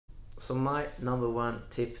So my number one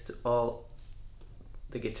tip to all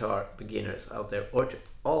the guitar beginners out there, or to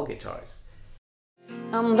all guitarists.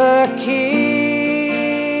 I'm the king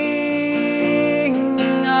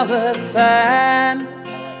of the sand,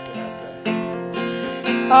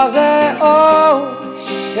 of the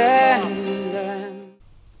ocean.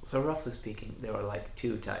 So roughly speaking, there are like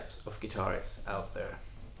two types of guitarists out there.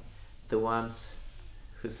 The ones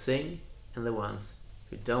who sing and the ones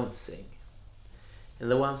who don't sing. And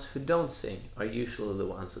the ones who don't sing are usually the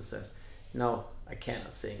ones who says, no, I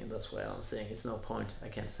cannot sing, and that's why I don't sing. It's no point, I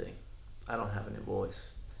can't sing. I don't have any voice.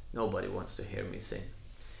 Nobody wants to hear me sing.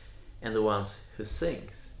 And the ones who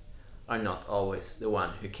sings are not always the one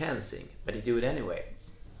who can sing, but they do it anyway.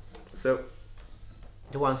 So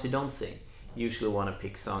the ones who don't sing usually want to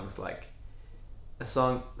pick songs like a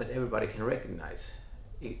song that everybody can recognize.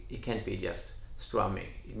 It can't be just strumming.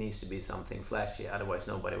 It needs to be something flashy, otherwise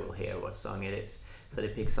nobody will hear what song it is. So they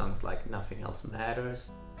pick songs like Nothing Else Matters,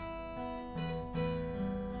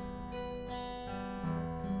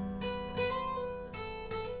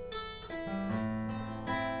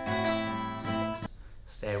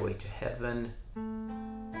 Stairway to Heaven,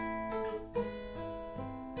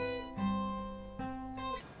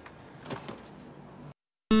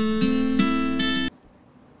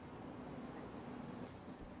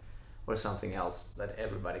 or something else that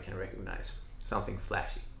everybody can recognize, something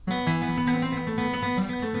flashy.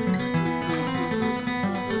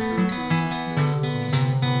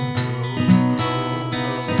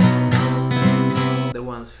 The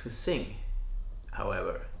ones who sing,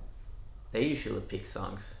 however, they usually pick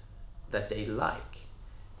songs that they like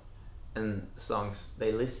and songs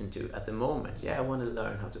they listen to at the moment. Yeah, I want to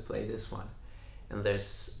learn how to play this one. And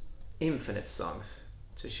there's infinite songs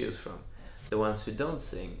to choose from. The ones who don't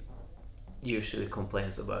sing usually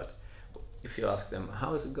complains about, if you ask them,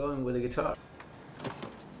 how is it going with the guitar?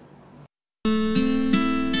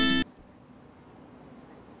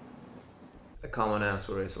 A common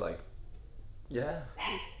answer is like, yeah,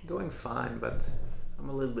 it's going fine, but I'm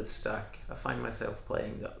a little bit stuck. I find myself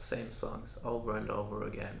playing the same songs over and over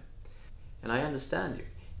again. And I understand you.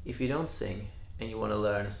 If you don't sing and you want to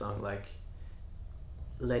learn a song like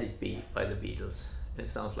Let It Be by the Beatles, and it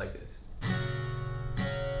sounds like this.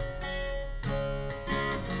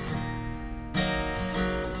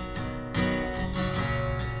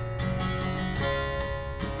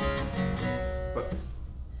 But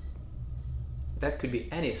that could be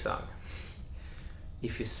any song.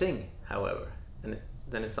 If you sing, however,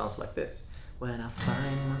 then it sounds like this. When I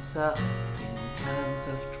find myself in times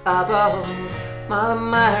of trouble, Mother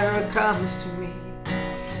Mary comes to me,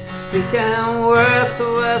 speaking words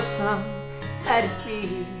of wisdom, let it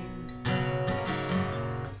be.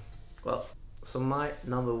 Well, so my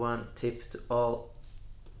number one tip to all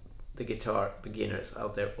the guitar beginners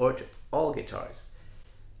out there, or to all guitarists,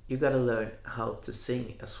 you gotta learn how to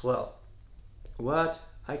sing as well. What?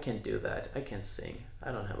 I can't do that. I can't sing.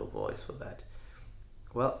 I don't have a voice for that.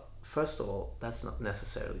 Well, first of all, that's not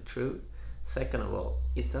necessarily true. Second of all,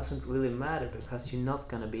 it doesn't really matter, because you're not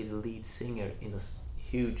gonna be the lead singer in a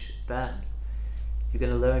huge band. You're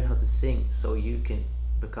gonna learn how to sing so you can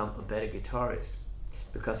become a better guitarist,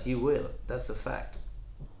 because you will. That's a fact.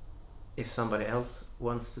 If somebody else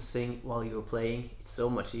wants to sing while you're playing, it's so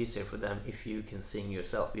much easier for them if you can sing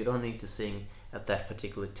yourself. You don't need to sing at that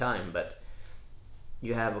particular time, but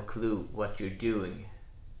you have a clue what you're doing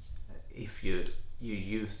if you're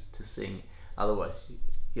used to sing. Otherwise,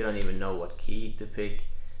 you don't even know what key to pick.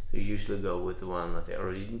 So you usually go with the one that the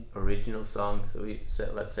original song. So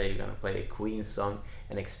let's say you're gonna play a Queen song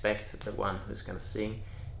and expect the one who's gonna sing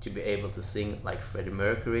to be able to sing like Freddie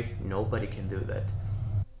Mercury. Nobody can do that.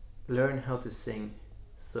 Learn how to sing,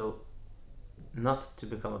 so not to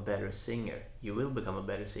become a better singer. You will become a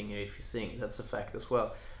better singer if you sing, that's a fact as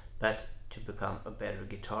well. But to become a better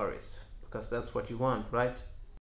guitarist, because that's what you want, right?